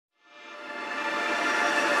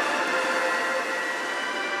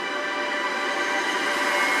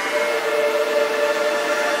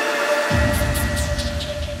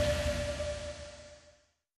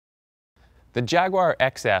The Jaguar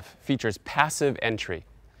XF features passive entry,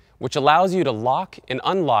 which allows you to lock and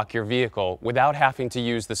unlock your vehicle without having to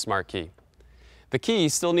use the smart key. The key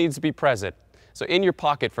still needs to be present, so in your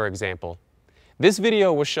pocket, for example. This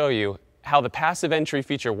video will show you how the passive entry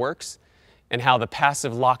feature works and how the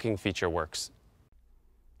passive locking feature works.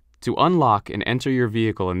 To unlock and enter your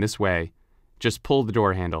vehicle in this way, just pull the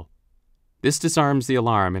door handle. This disarms the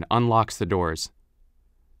alarm and unlocks the doors.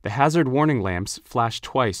 The hazard warning lamps flash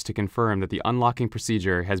twice to confirm that the unlocking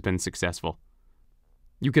procedure has been successful.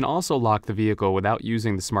 You can also lock the vehicle without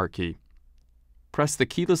using the smart key. Press the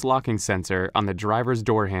keyless locking sensor on the driver's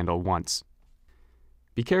door handle once.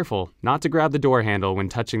 Be careful not to grab the door handle when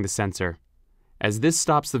touching the sensor, as this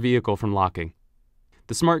stops the vehicle from locking.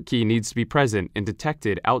 The smart key needs to be present and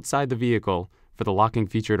detected outside the vehicle for the locking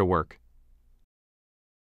feature to work.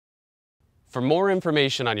 For more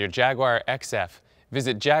information on your Jaguar XF,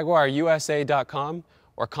 visit jaguarusa.com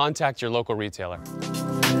or contact your local retailer.